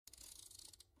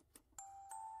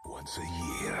Once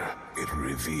a year, it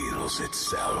reveals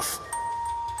itself.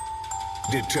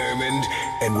 Determined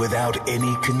and without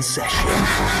any concession.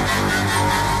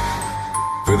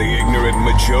 For the ignorant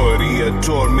majority, a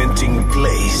tormenting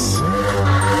place.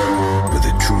 For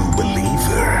the true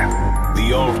believer,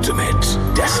 the ultimate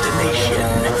destination.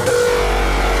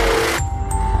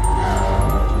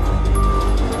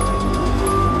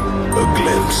 A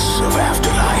glimpse of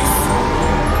afterlife.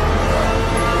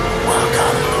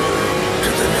 Welcome to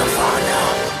the nirvana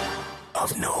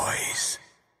of noise.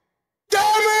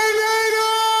 Dominator!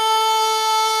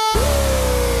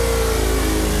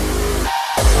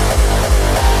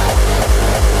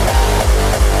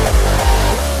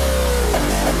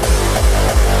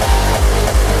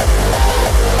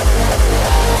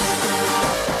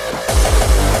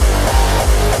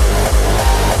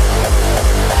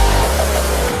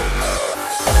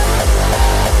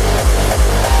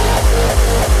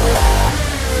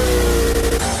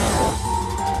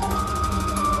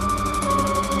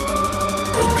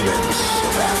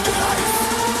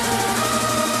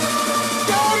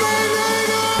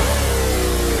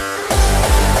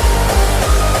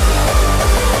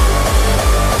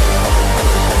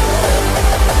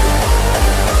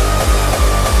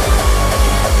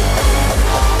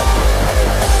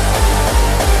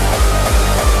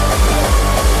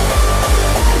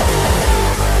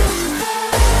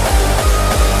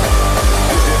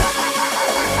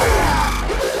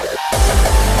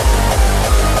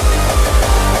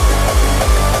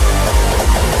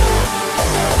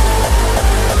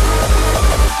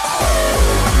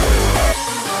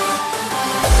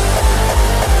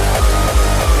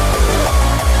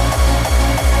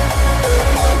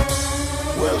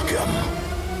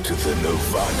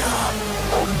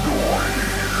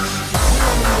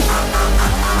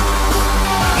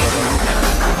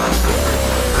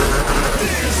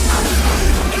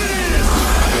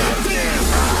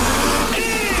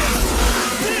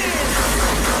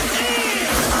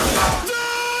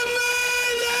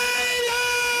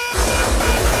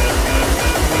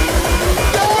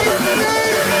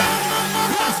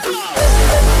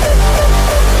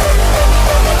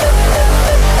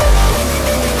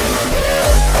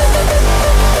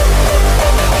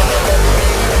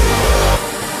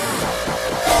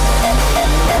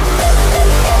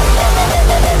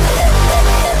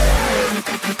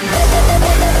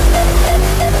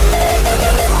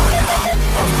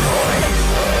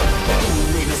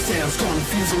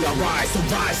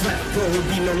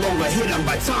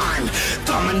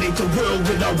 Dominate the world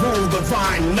with our rule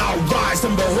divine. Now rise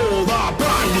and behold our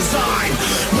prime design.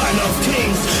 Line of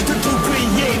kings, the two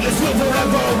creators will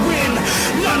forever win.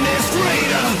 None is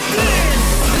greater. This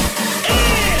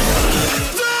is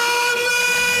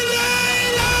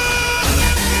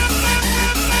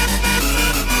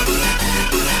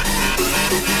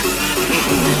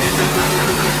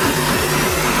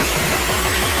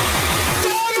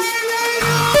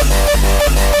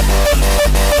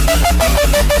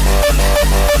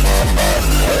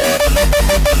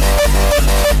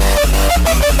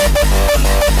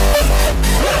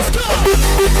Let's go!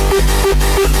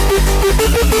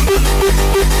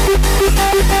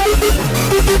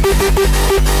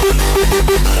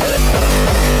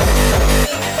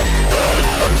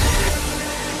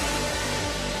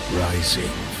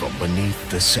 Rising from beneath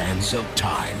the sands of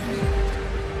time,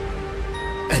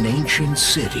 an ancient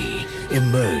city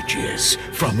emerges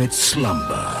from its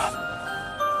slumber.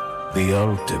 The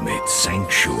ultimate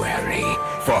sanctuary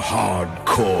for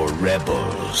hardcore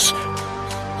rebels.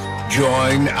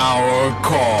 Join our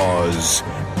cause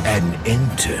and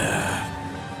enter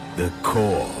the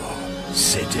core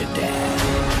citadel.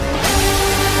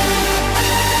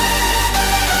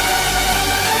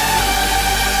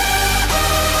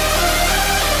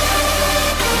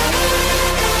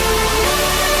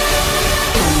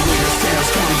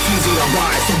 Confusing our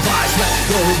rise, so rise, let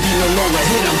go, be no longer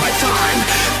hidden by time.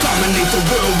 Dominate the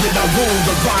world with our rule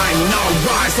divine. Now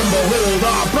rise and behold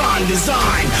our prime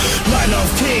design. Line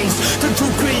of kings, the two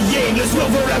creators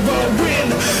will forever win.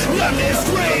 None is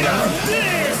greater.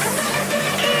 This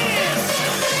is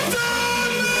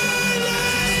Dominator.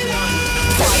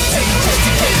 Fighting just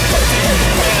to get put in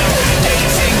the ground.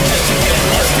 Dancing just to get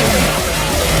lost in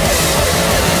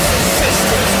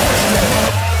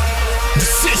the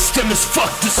system has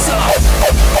fucked us up.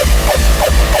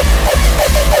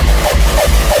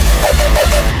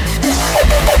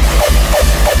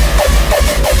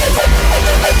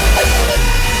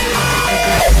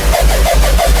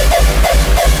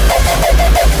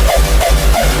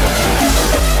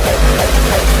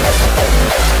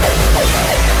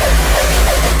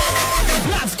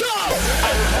 Let's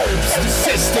go!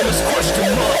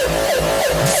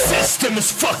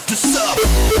 has fucked us up.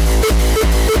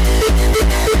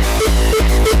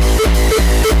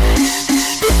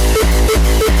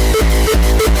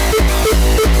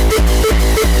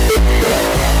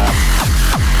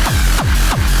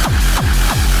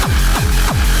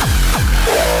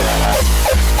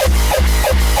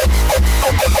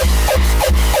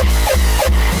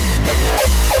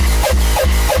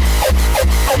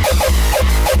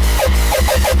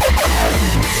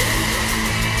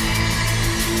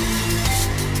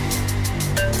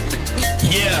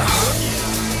 Yeah,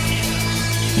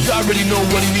 you already know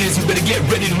what it is, you better get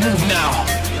ready to move now.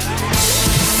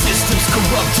 The system's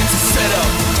corrupt, it's a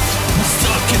setup. We're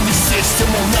stuck in the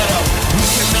system, won't let up. We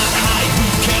cannot hide,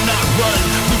 we cannot run.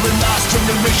 We're a lost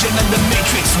generation and the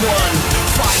Matrix won.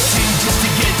 Fighting just to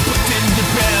get put in the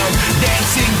ground,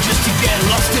 dancing just to get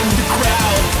lost in the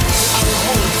crowd. Our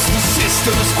hopes, the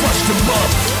system has crushed them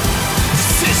up. The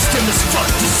system has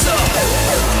fucked us up.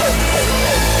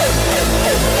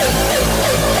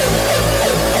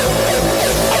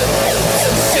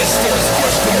 The system has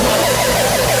crushed them up.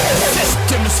 The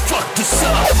system has fucked us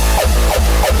up.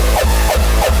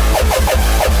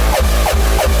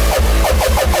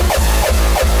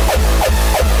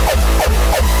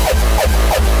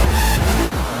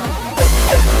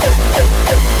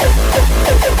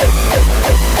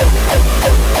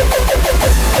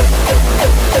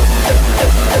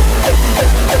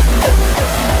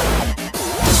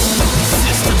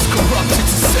 System's corrupt,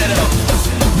 it's a setup.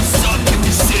 We suck in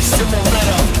the system, won't let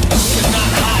up. We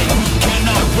cannot hide, we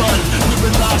cannot run.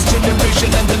 We're a lost generation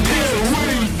and the new.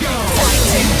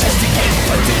 Fighting just to get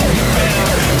put in the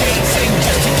ground, dancing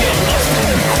just to get lost in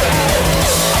the crowd.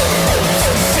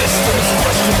 The system is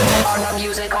questionable. All the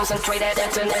music concentrated,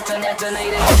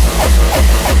 detonated.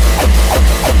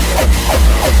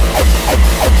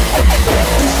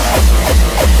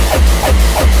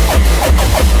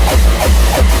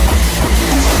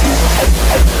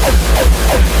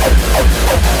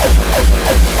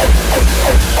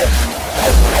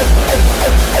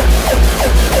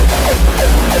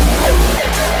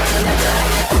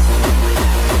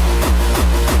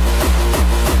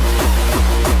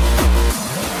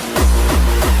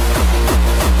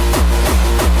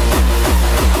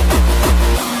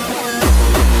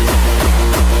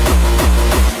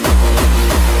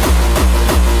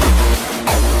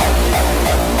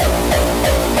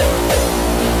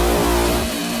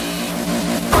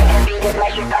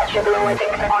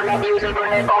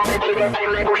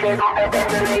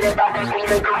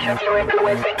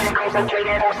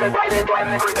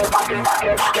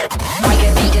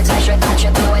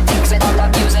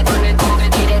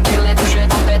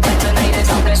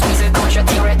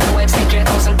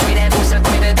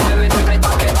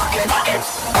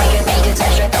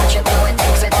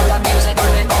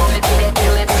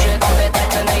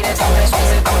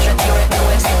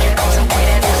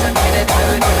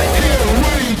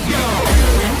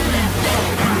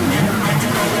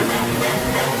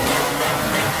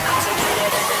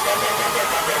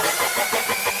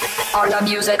 All the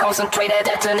music concentrated,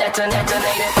 detonated.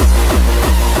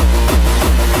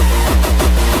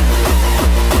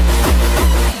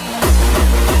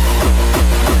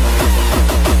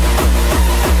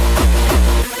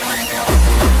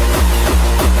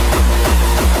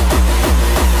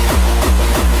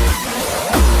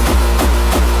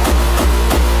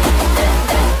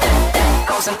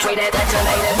 Concentrated,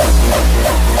 detonated.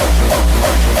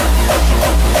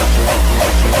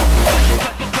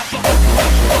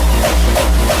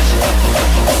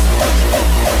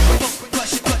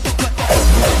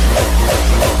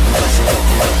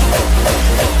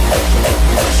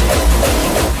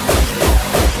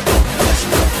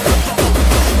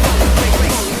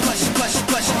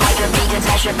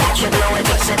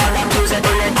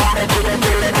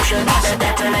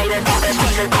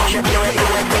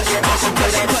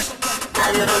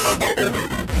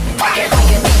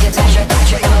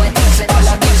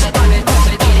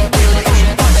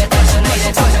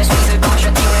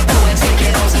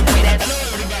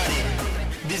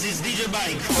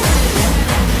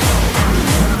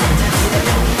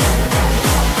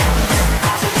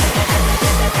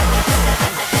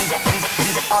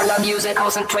 All the music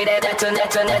concentrated,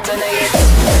 detonated.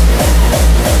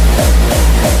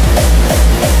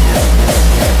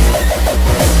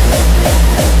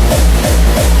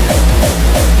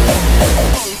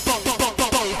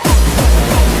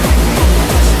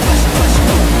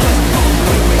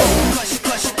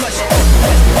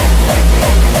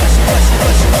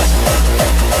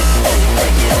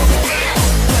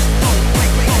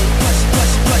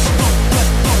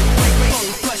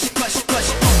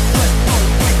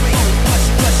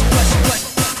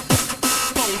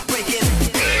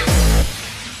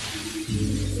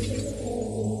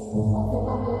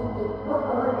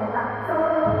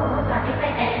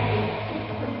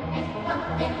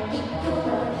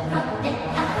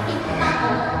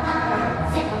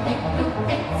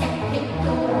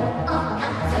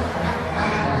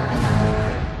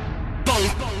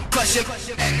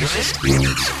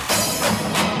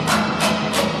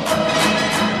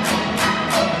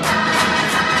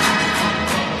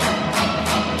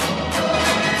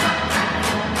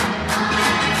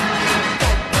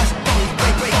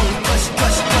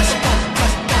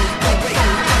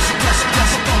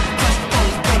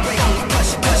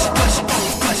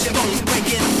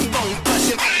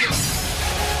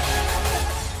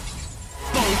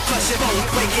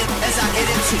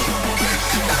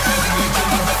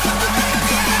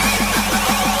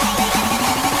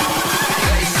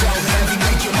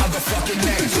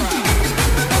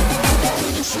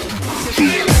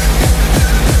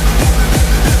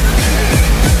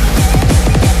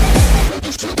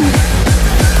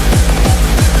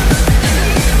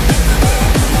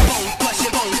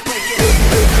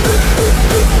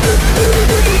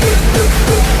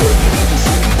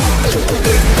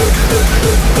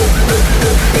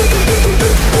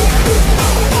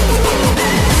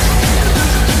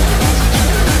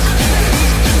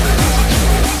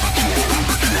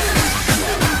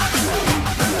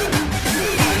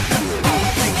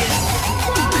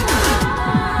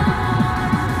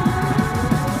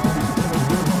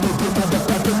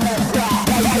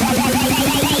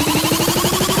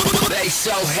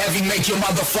 Make your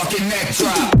motherfucking neck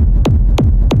drop.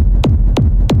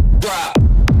 Drop.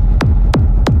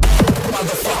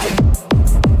 Motherfucking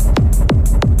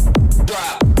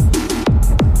drop.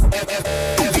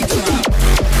 Heavy drop.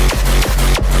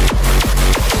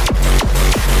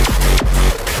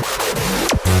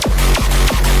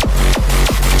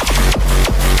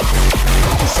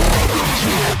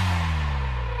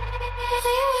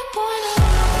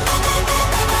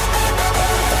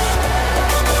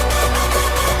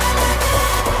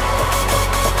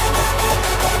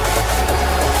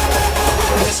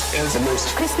 The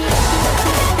most crispy.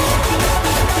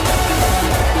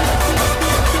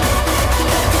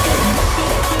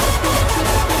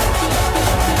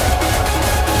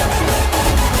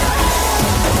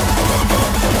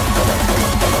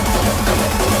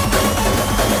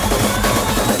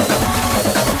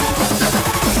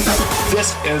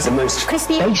 This is the most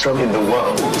crispy bass drum in the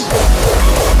world.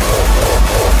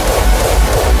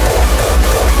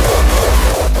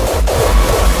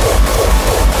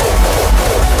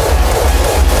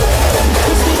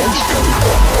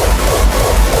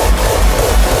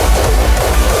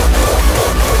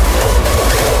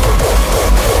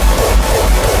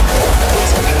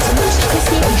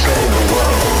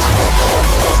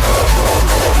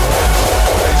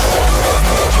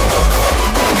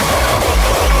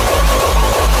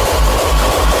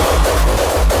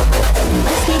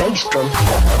 Bass drum.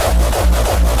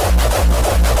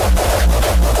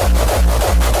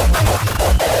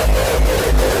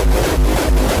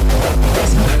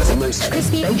 This is the most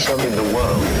crispy bass drum in the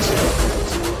world.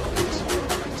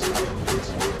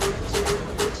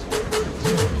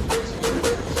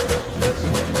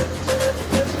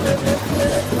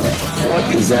 What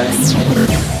is that?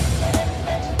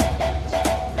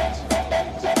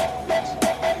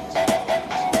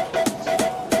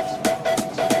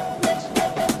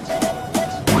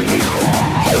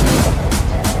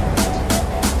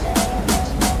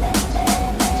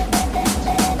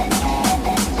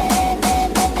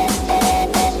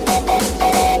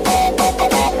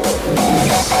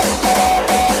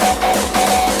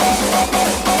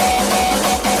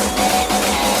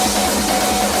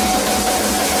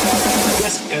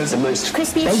 The most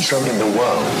crispy bass drum in the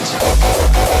world.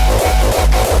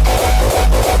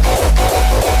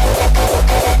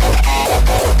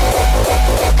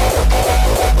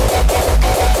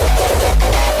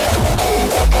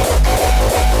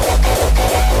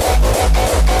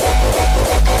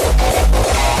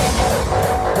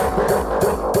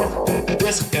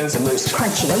 This is the most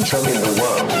crunchy bass drum in the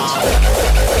world.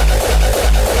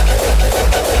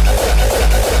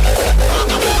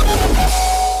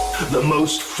 The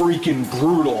most freaking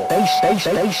brutal bass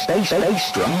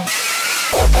drum.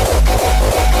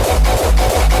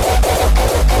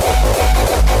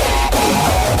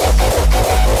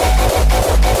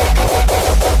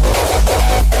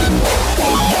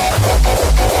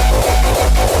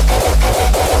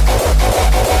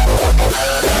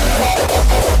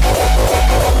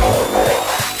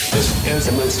 This is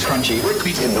the most crunchy brick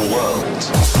beat in the world.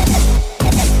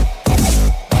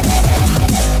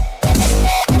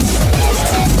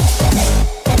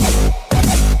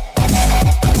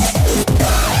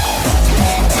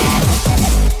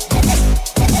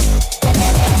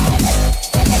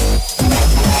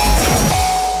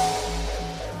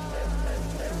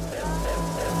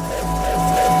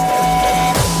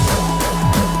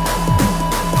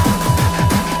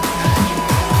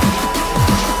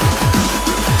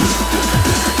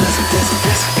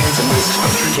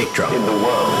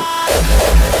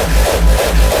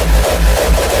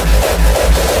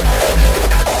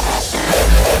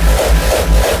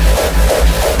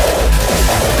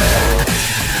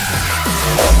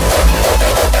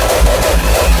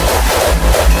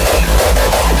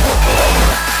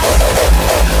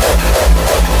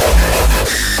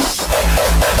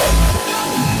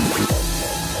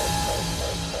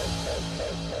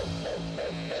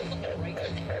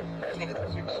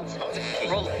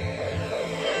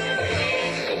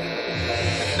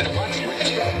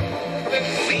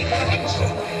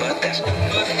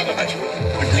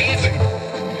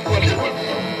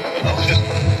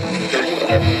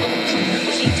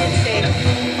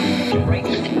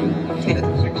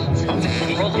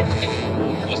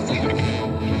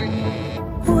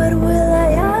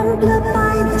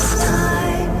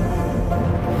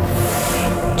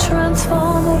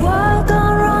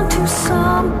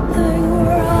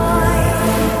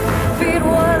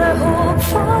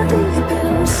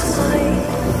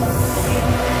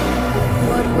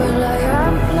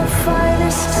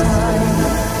 this time.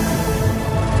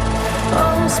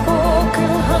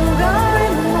 Unspoken hunger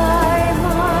in my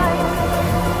mind.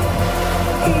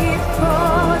 Heat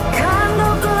from a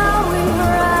candle glowing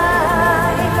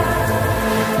bright.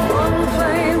 One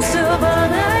flame still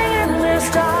burning in this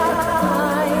dark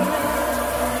night.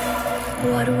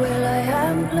 What will I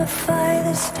amplify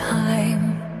this time?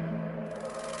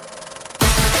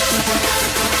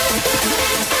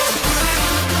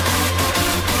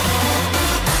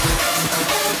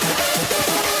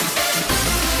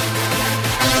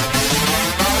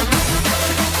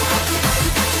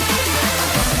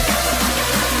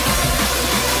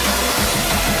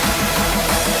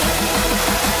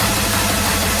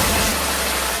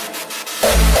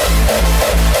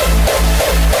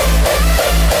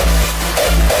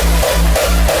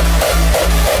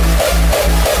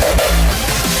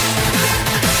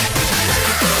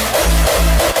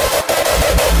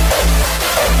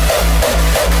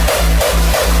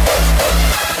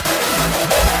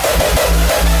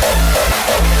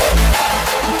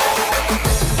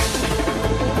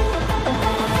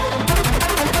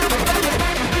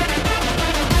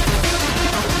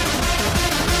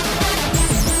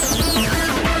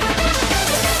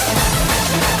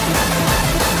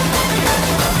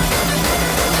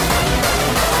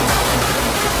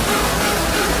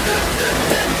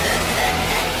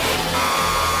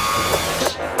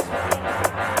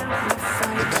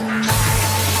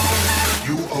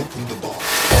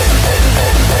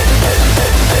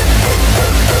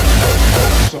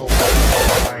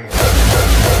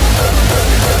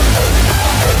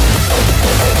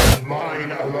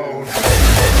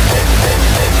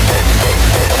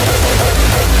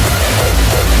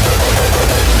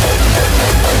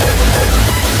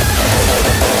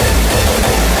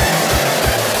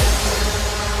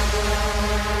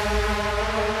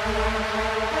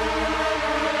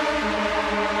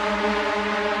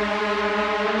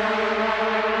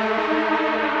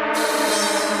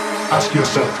 Ask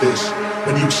yourself this,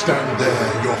 when you stand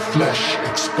there, your flesh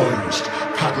exposed,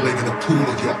 paddling in a pool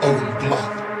of your own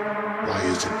blood, why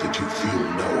is it that you feel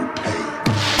no pain?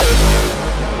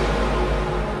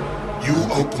 You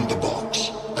opened the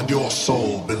box, and your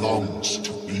soul belongs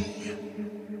to me.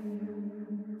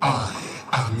 I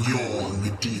am your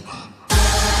Redeemer.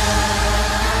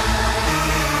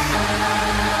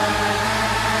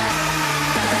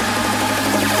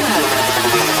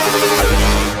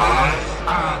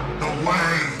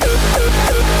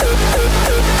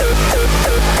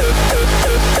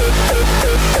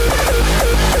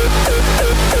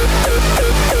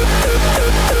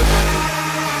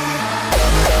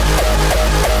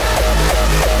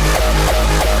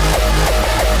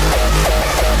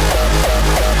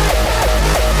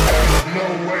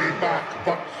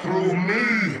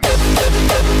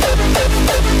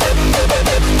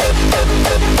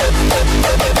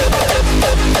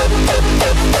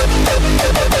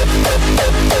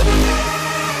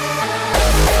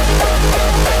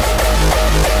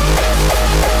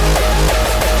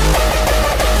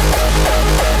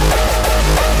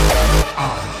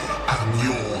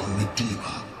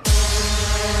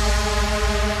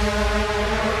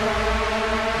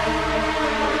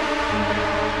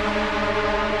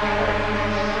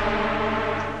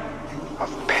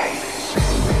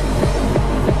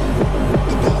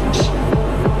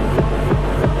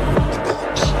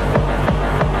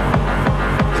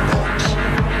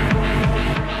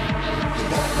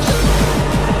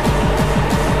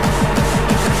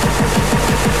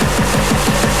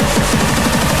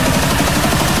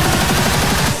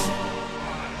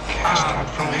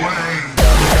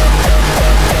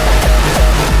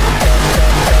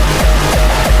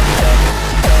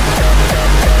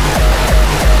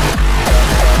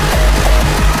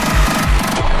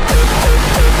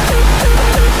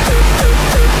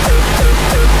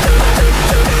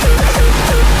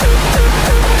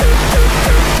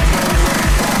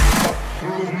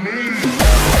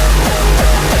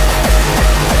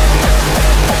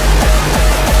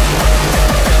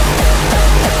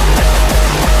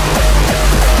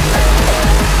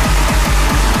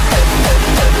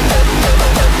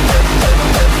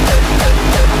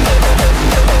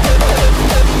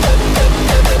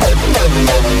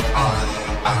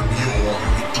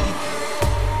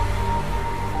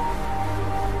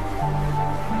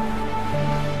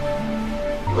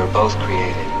 Both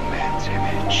created in man's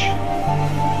image.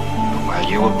 While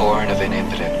you were born of an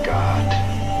impotent God,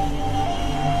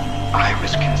 I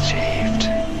was conceived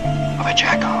of a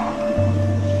jackal,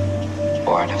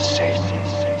 born of Satan,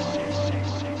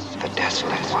 the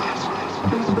desolate one.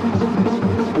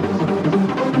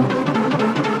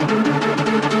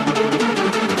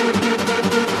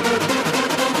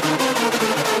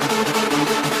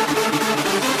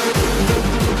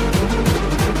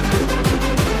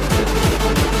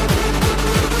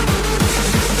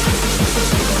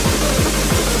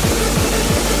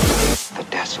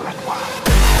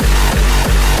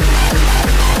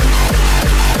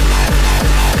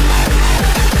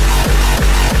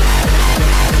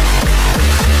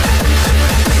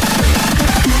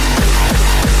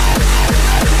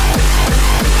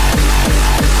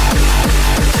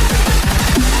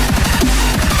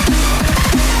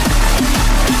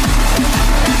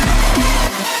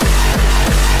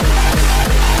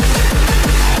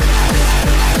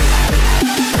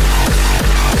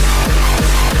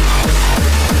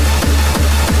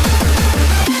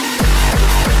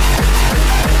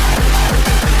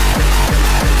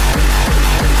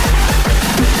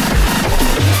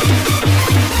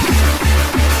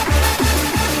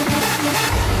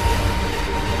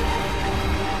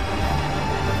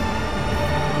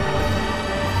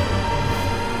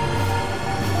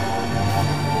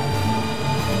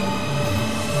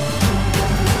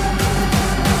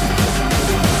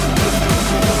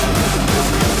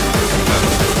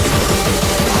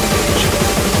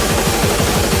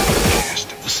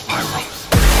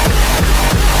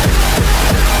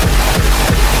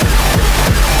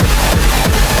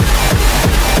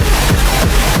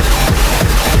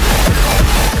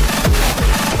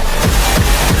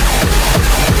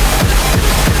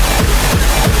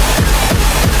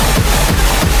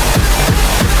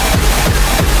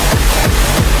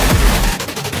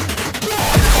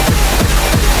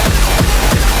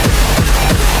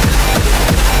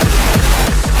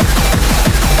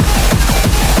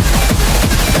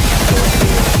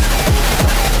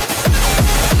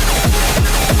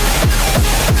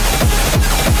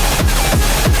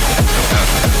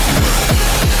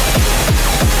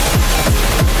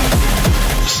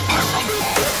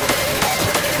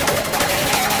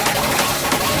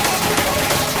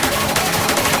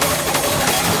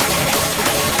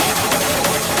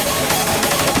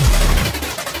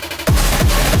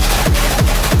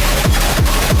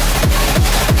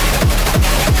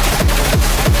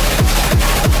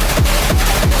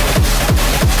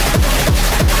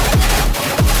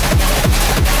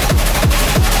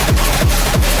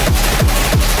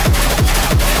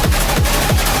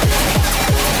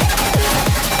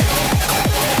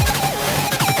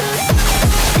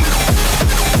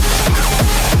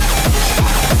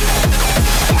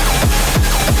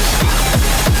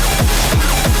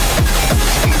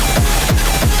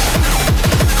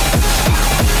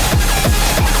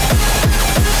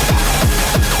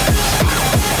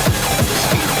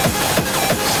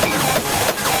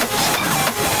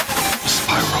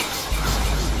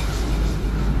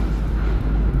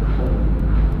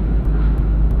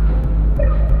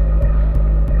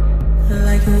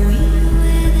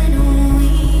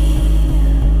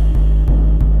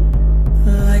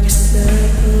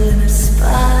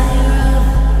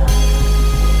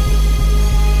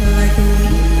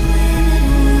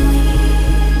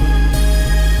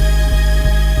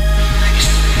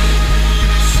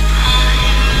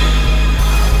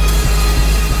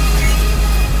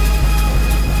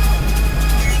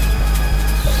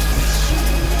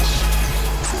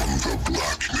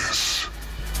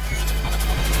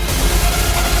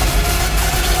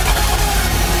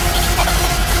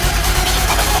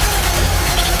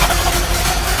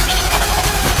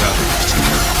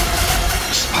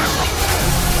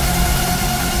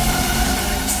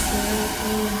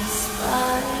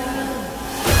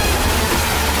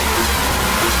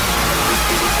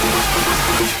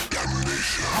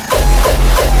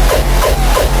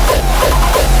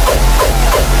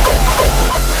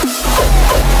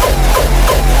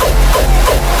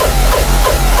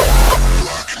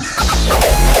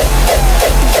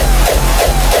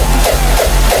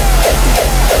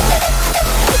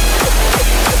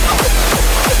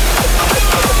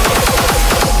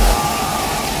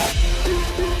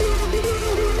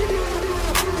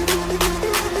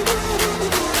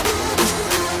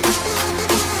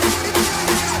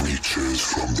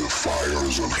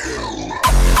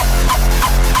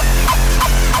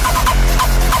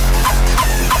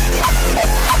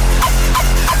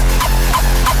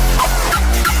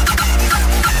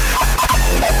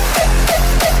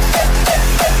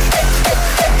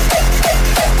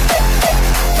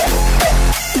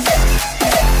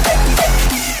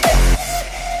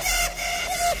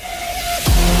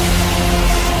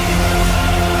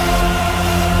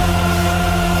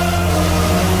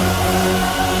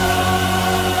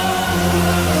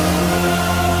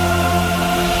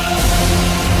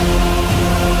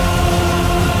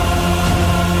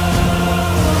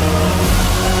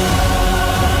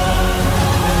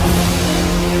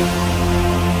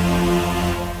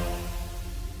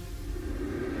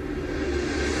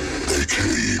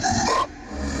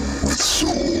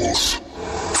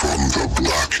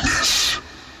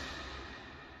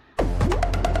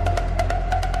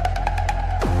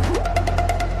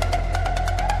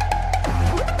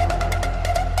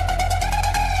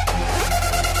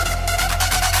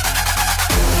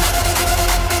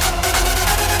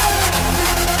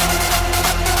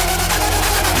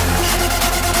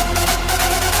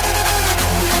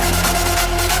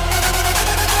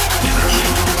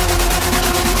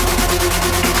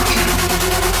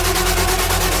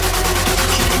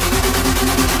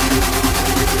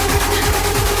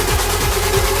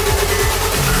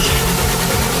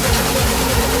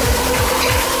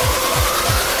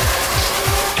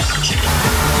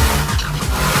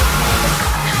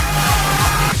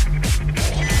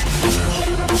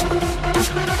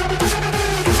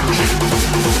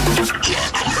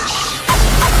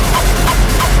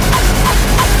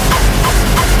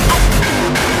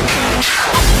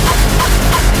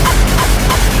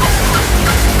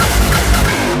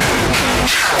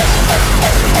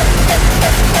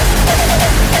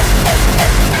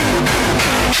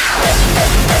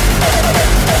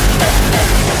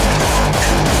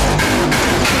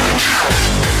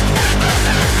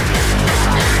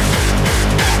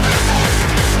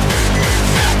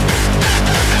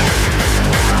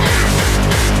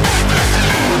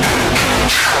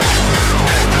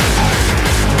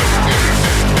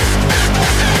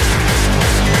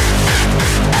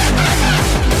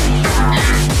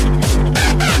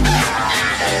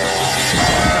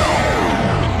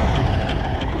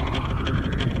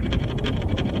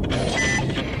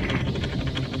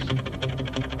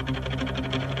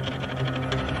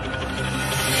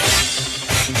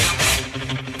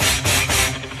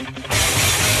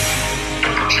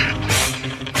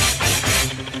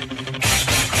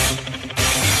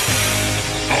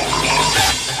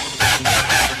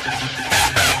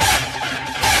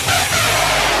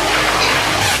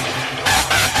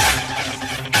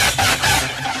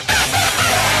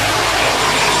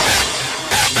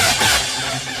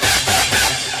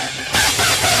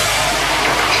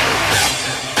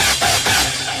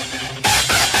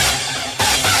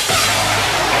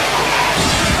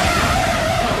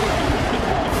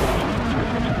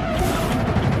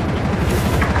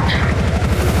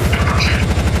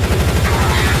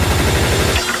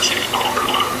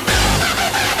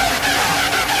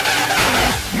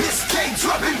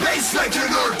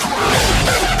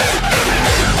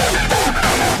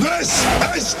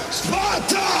 is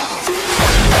Sparta!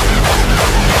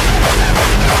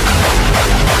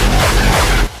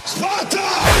 Sparta!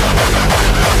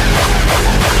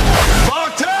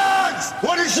 Spartans!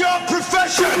 What is your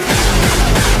profession?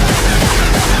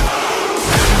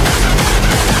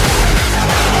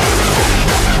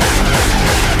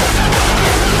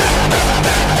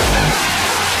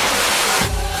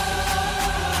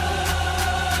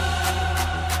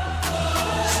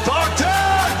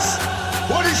 Spartans!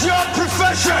 What is your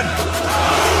profession?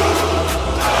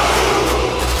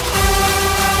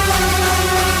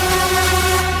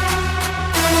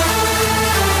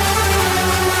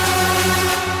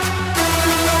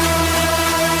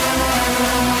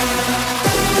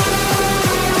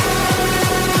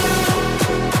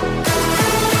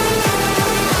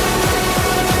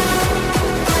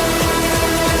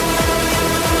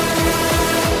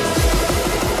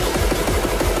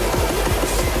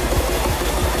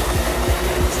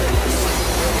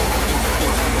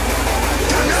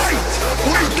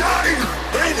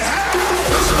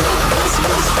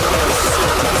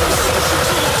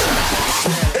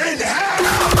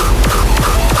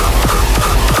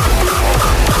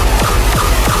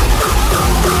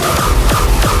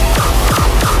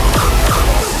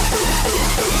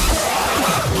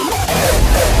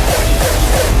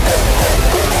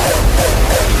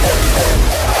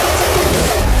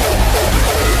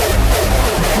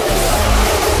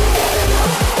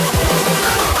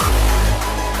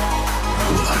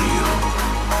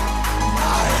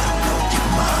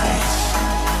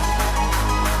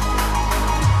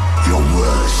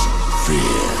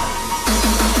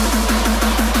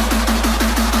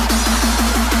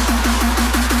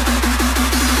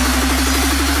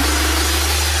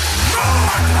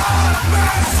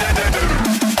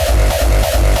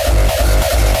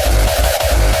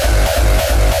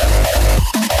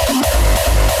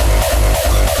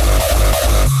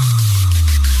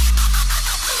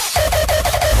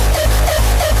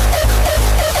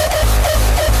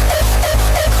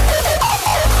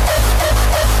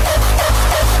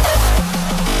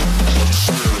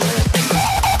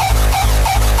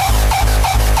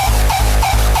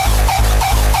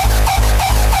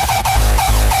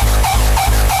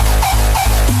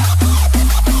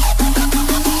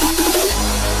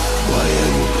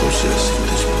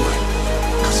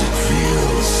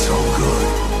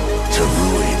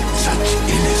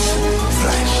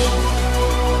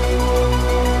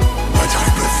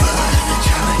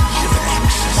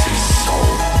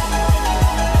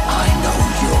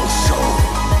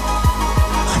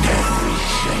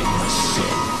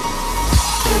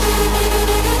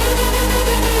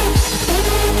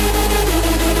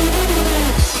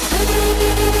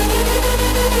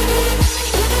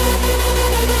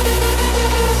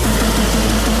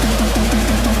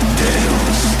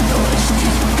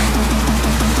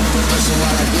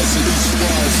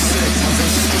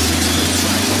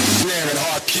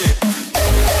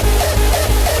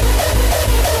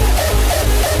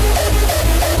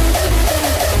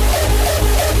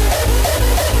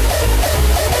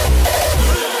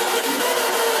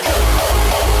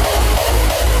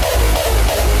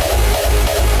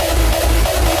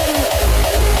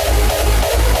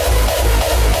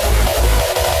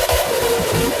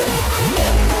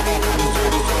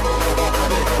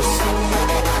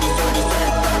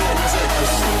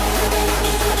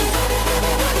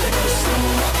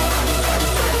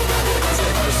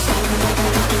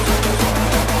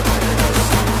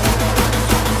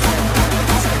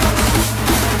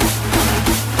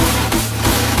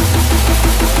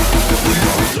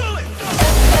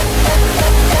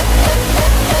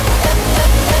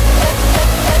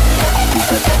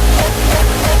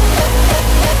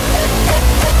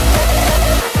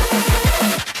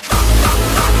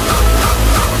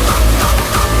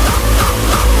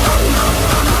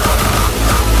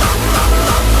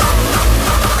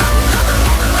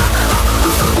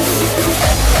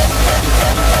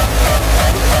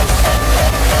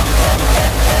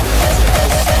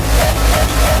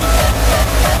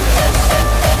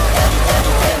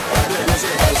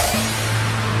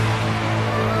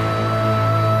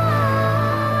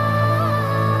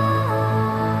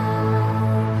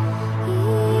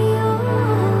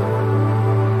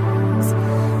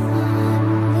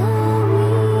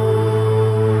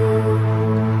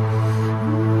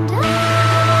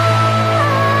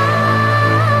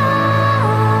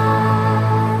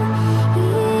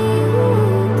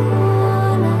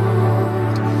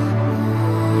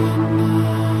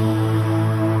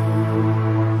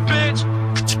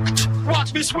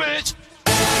 switch.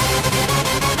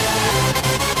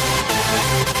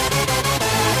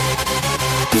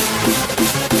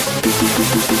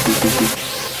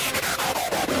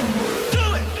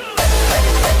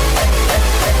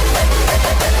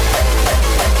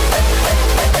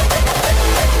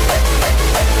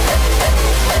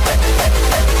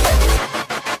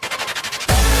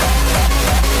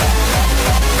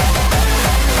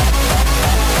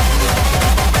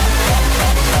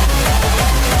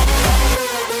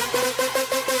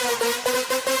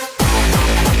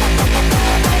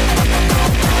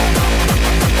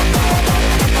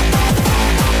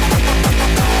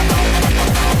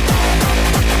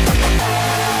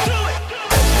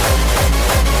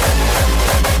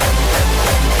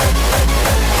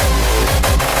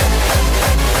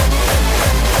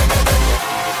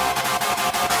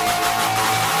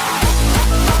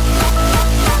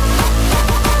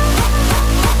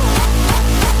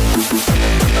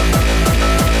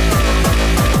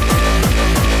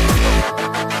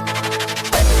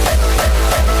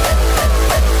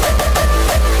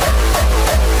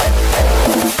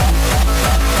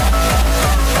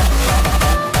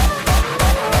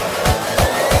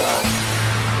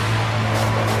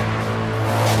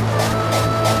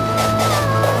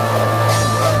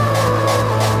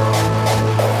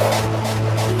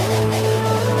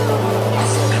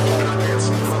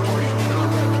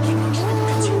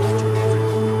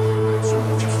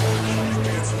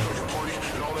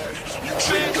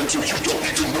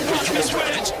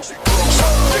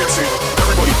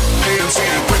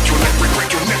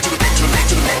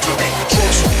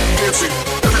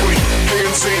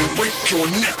 Put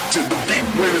your neck to the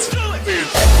beat when it's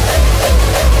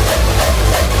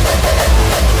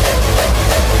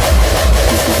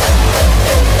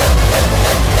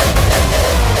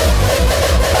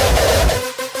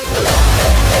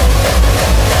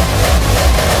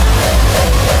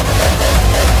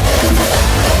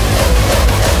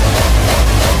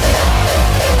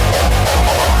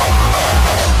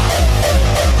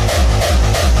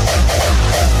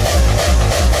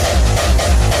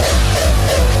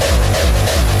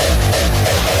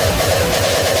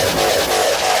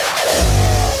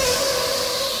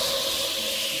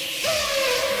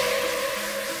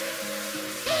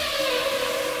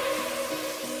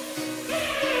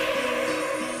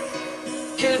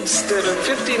kids that are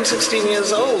 15, 16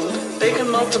 years old, they can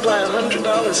multiply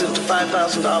 $100 into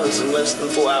 $5,000 in less than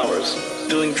 4 hours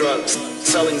doing drugs,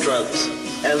 selling drugs,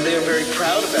 and they're very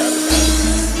proud about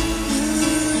it.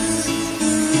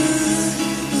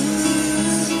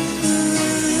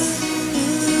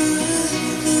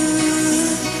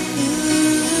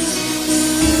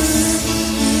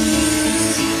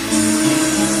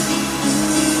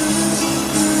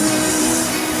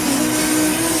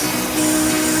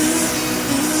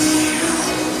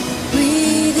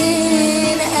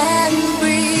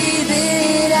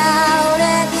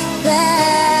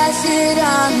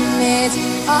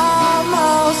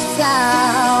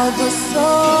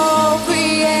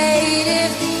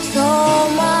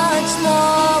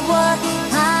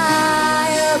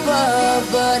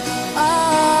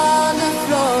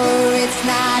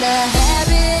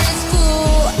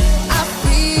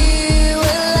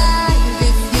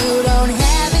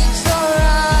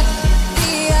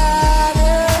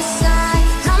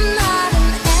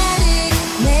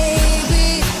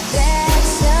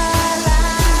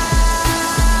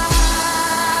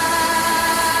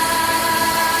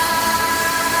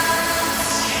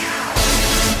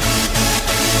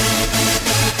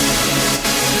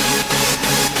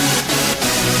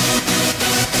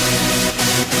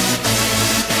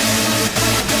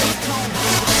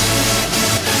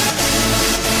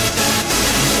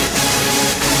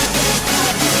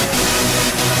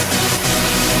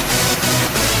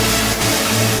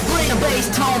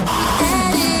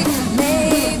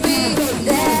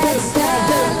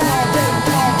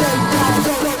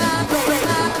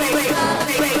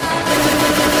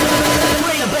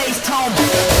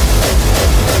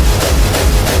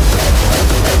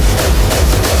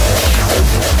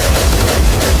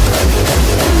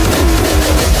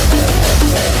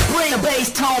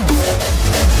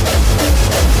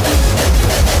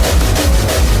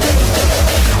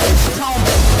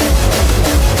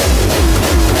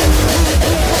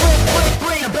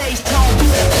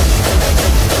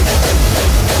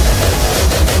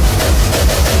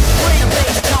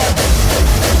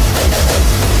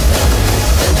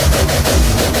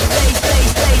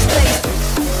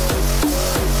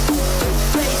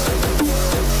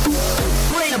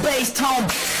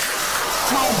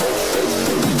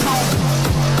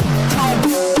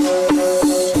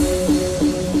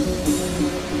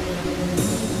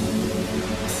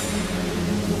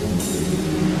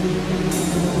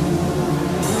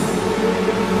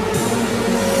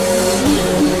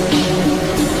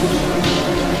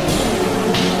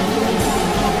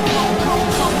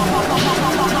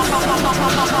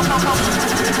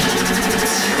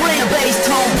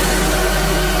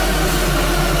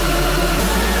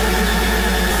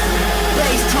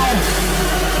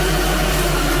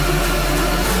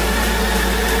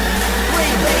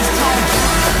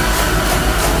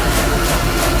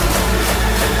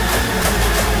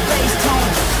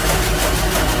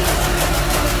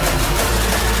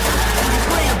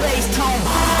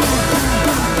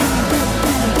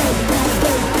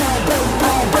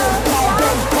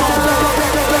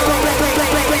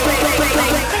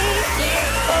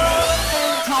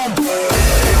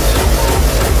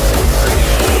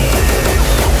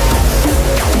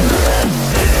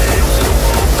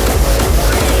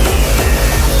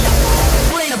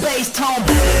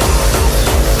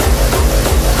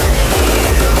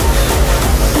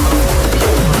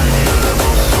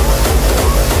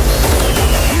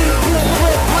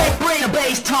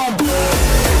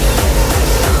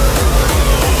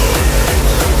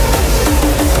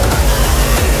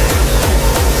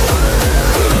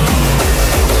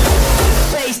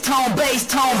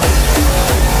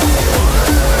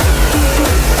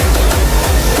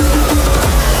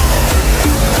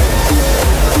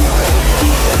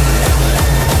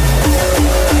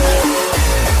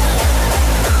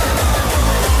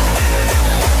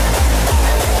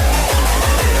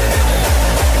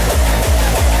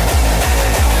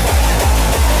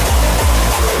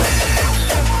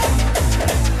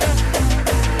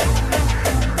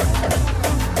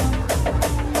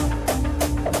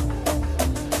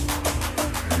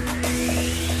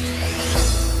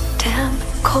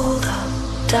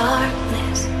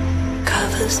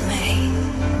 me.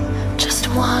 Just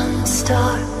one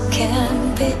star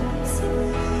can be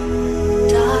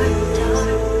dark, dark,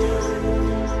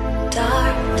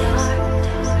 dark,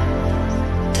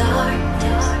 dark,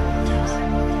 dark, dark.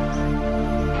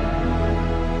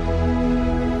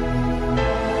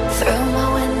 Through my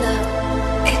window,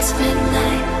 it's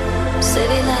midnight.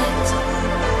 City lights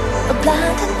are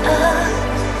blinding us.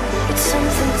 It's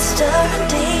something stirring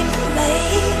deep in me.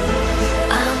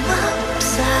 I'm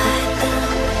upside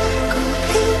down,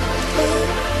 completely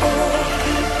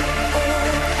open.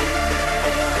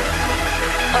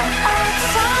 I'm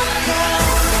upside down.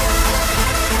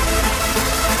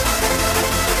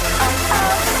 I'm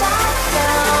upside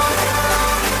down.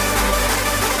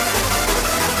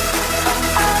 I'm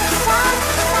upside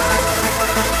down.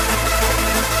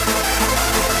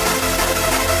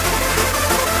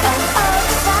 I'm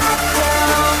upside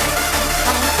down,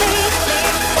 completely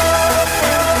open,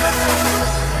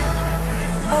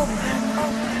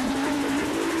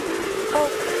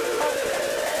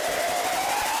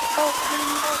 open,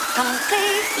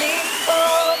 completely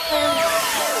open.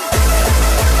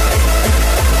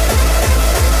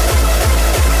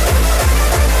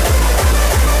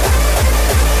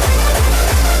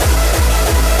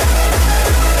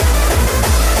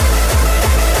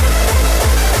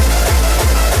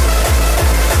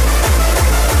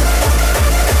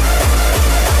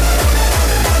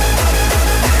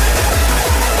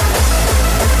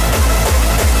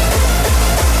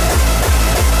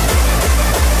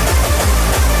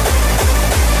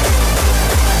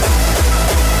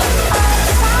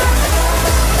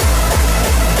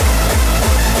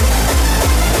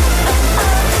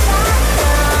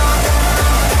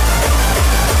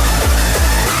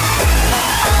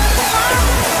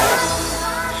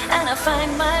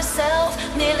 Find myself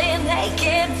nearly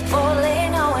naked, fully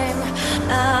knowing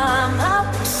I'm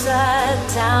upside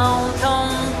down,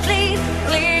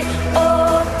 completely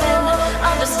open.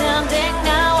 Understanding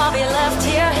now I'll be left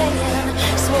here hanging.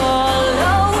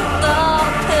 Swallow the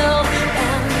pill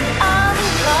and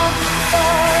unlock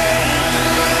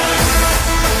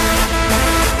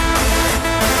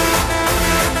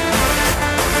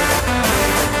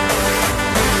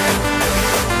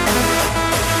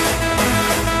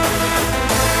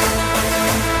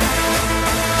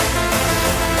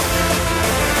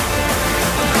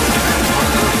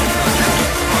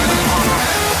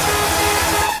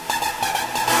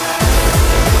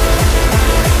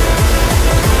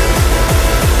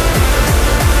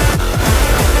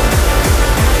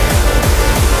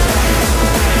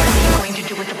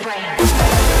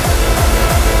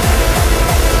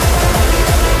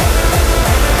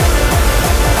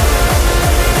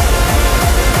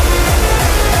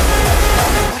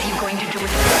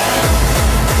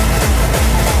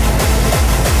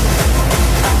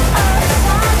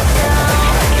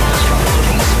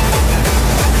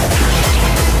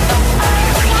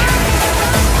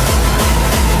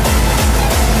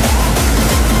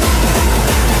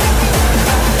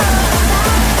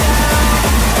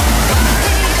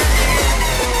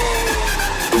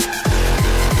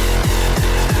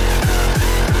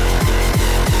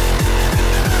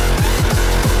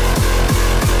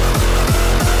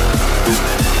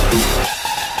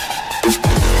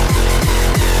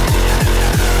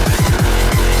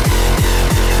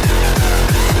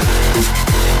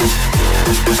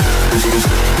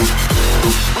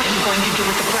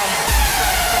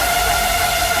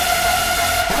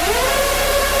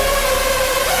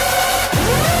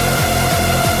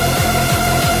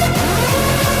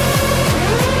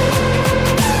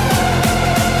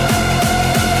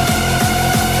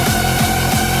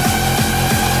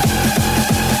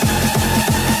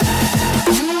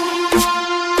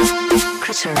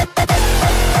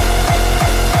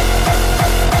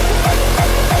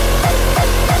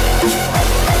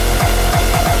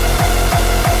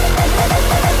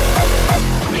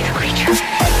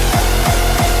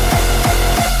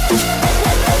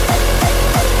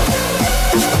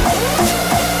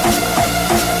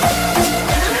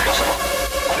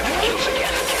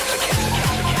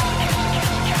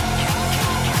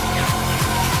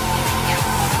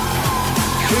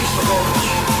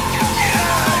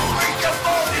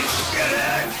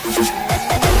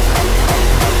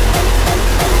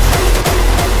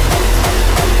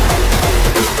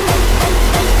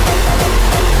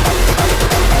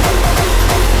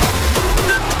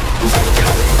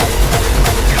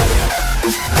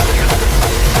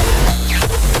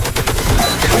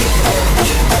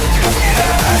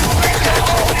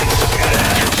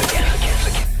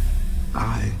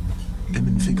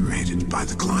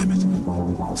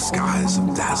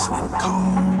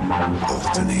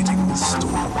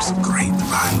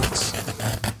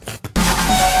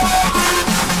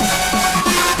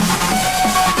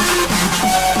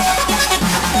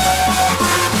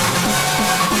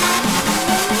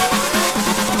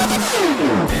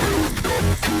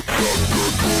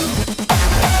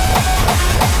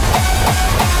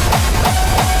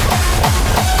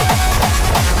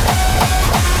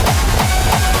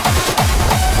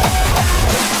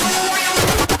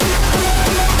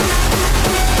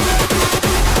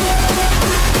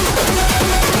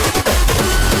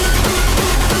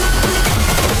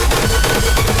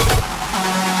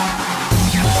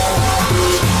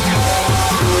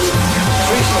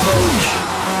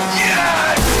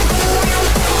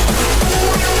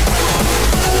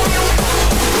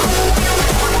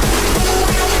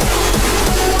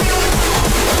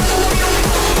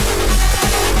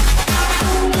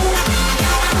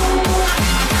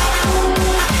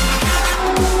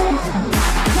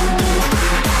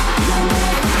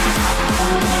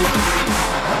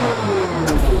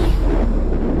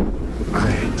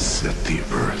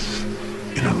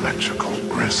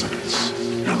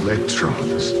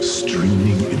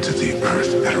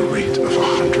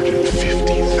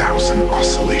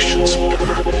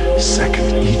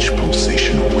second, each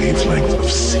pulsation a wavelength of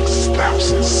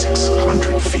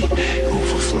 6,600 feet,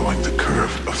 overflowing the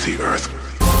curve of the Earth.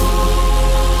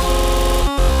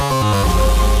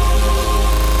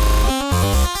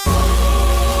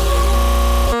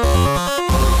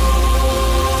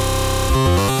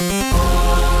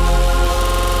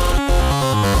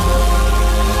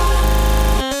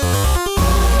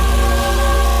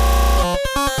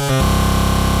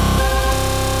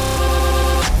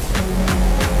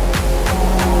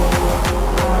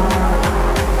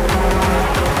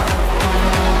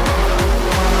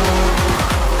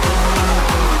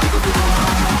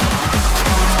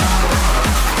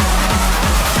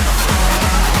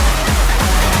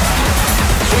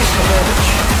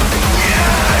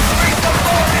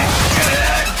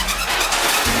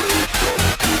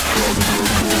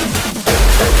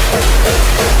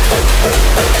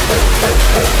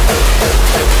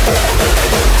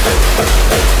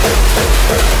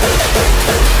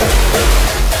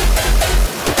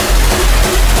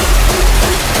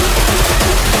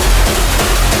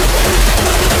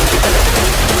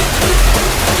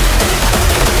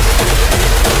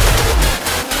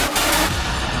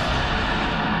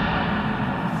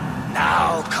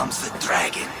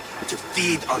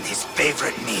 On his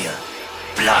favorite meal,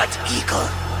 blood eagle.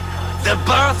 The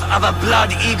birth of a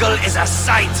blood eagle is a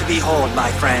sight to behold,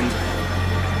 my friend.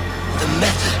 The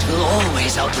method will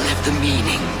always outlive the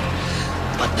meaning.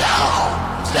 But the how,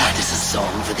 that is a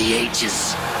song for the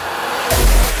ages.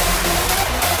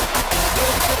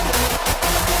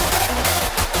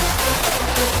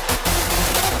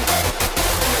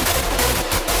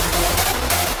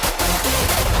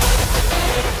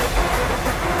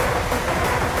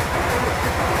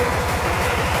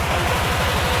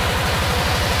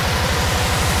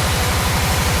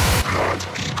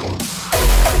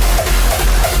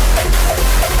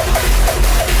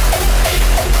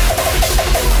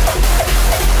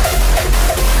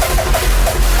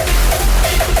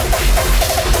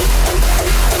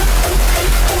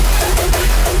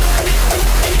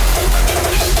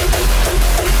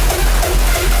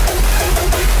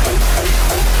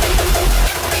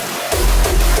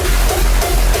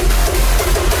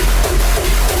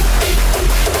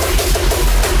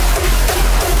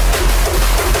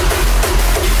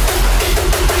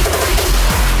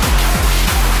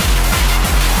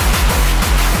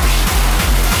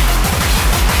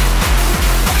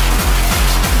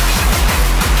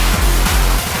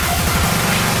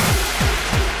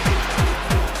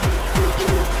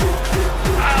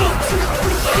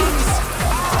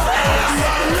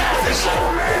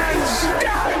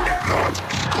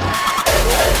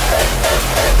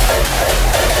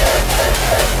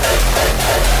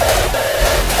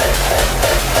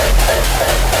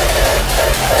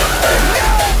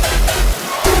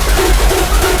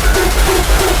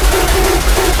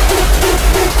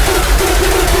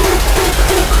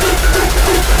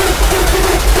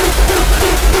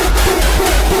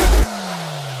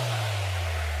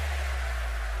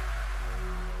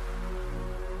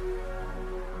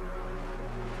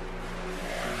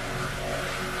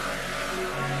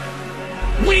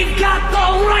 We've got the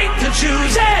right to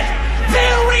choose it.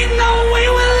 There ain't no way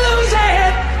we'll lose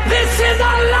it. This is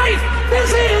our life.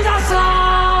 This is our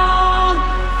song.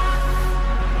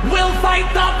 We'll fight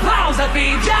the powers that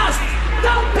be just.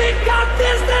 Don't pick up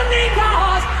destiny,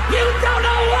 cause you don't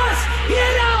know us. You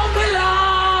don't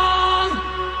belong.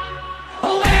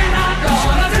 We're not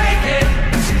gonna take it.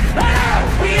 No,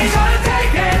 we ain't gonna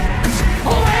take it.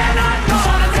 We're not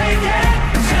gonna take it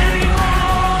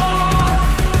anymore.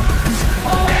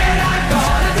 We're not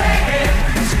gonna take it.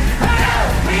 No,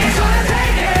 we ain't gonna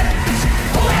take it.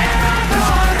 We're not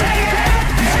gonna take it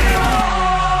anymore.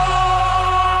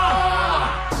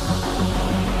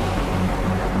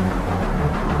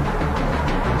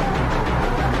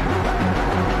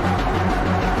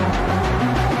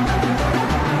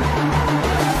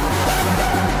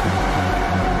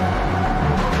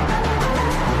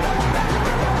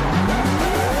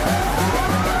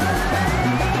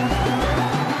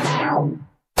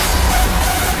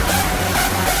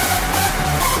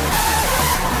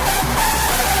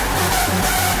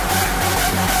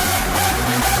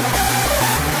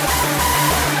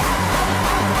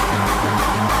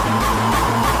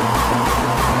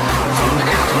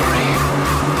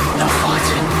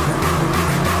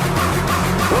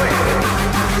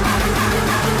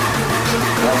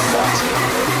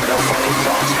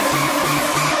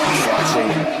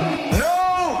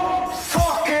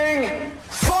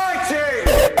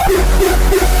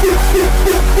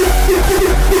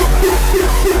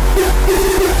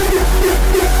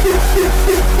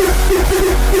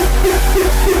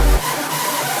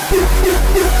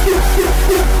 Yeah.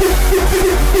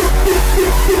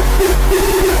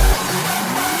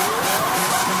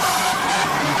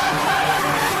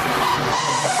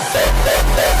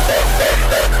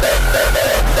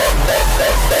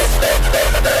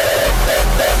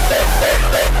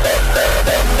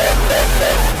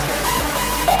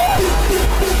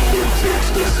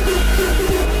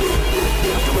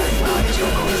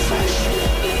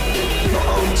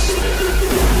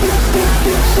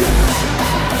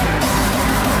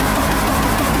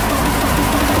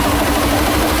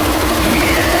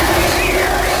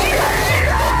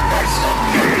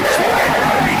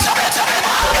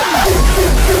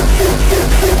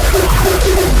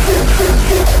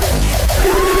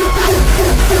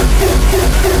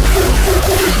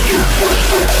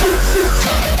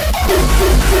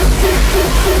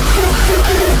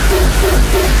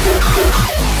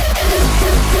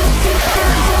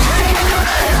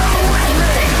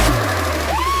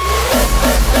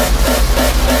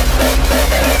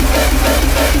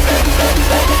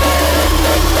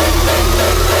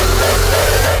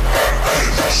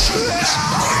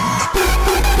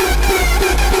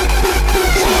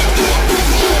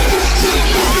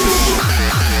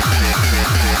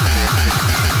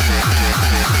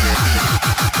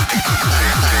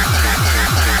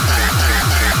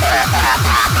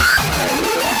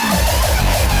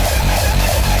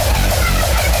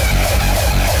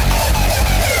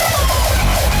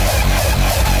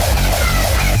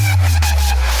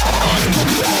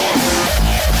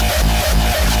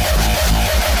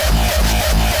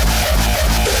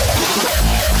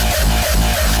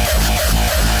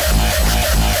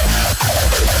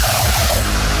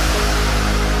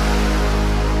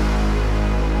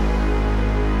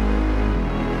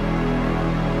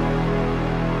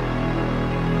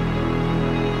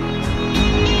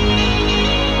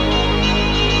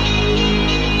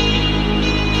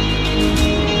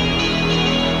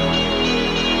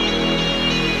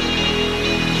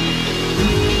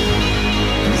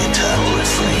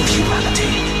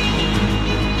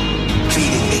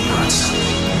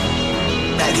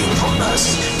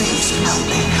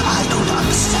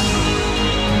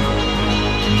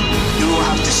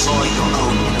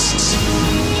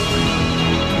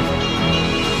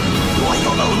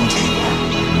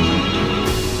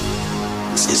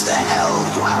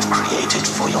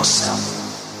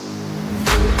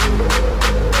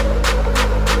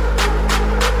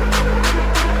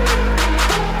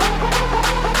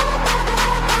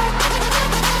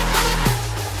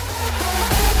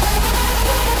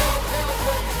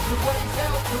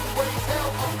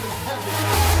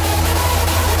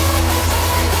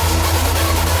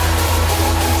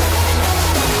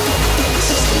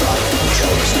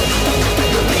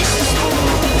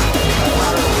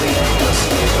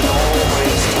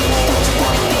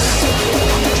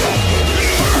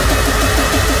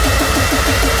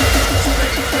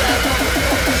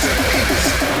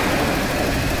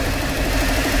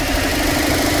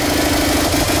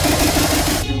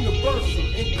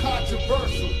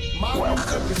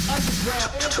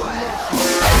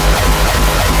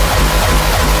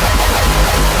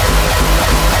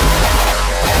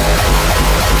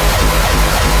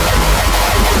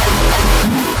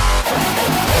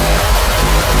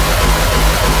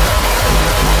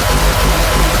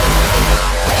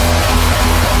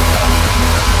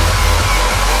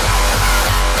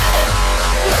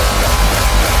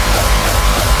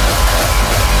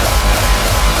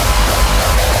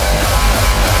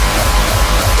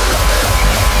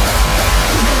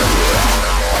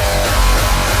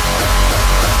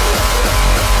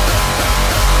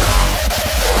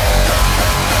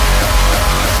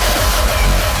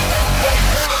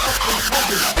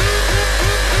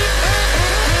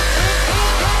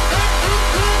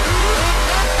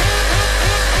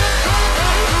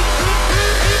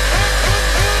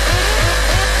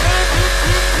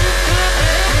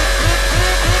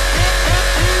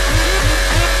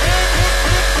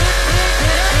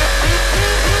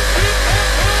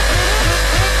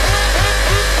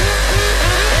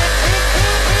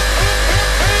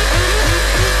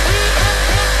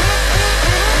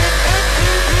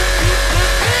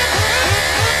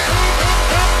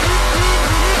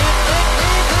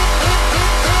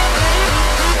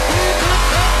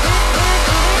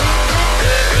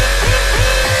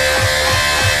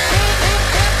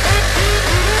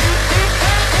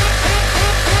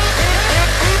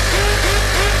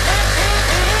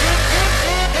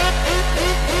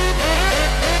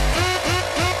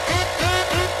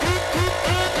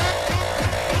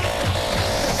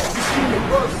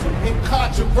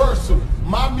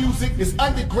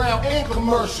 ground and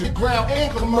commercial, ground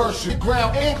and commercial,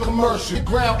 ground and commercial,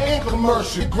 ground and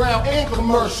commercial, ground and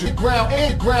commercial, ground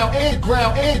and ground and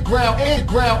ground and ground and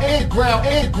ground and ground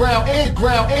and ground and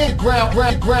ground and ground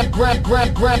grab grab grab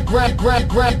grab grab grab grab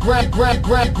grab grab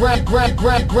grab grab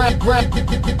grab grab grab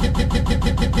grab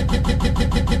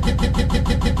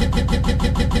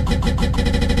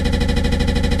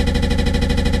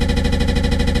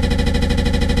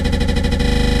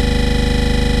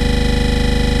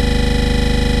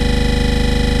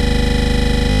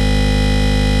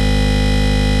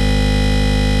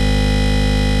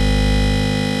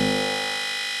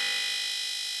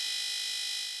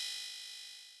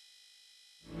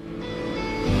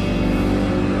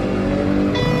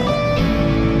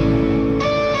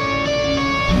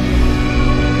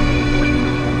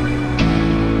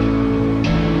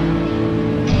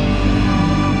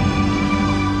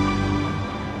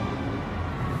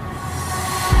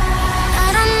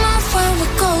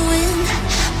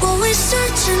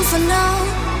for now,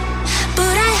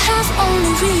 but I have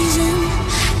only reason.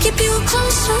 Keep you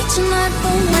closer tonight,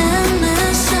 but when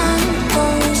the sun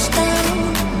goes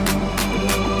down,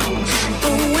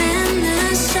 but when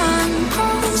the sun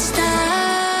goes down.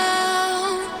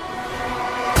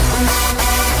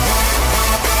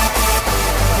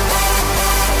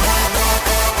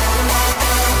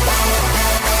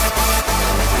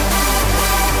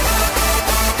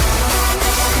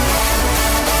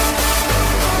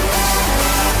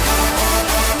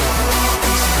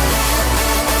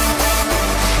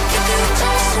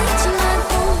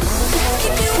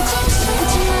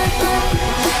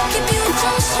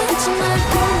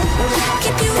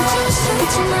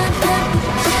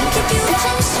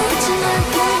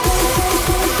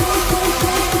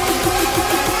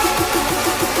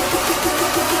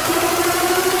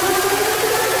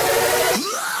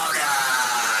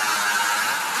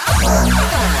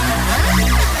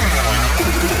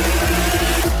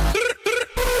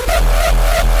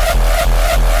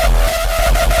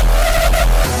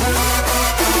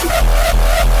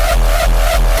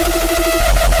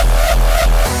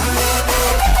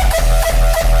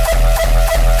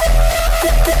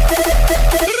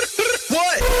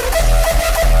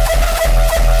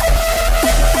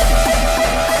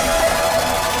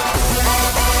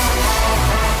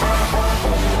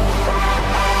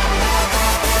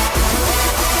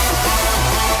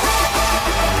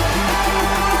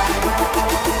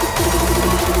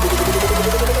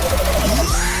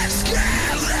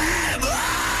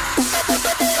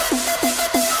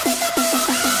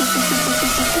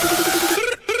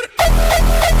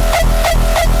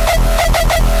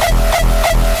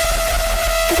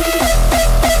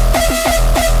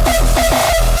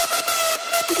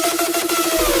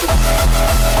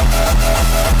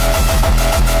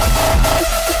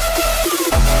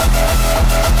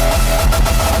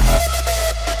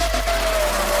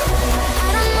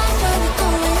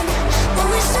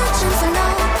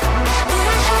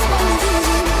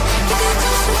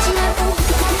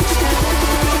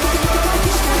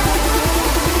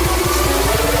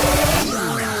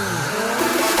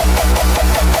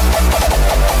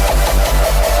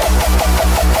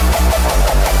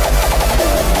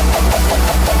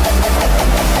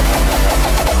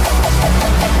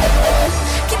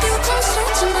 Keep you closer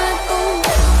to my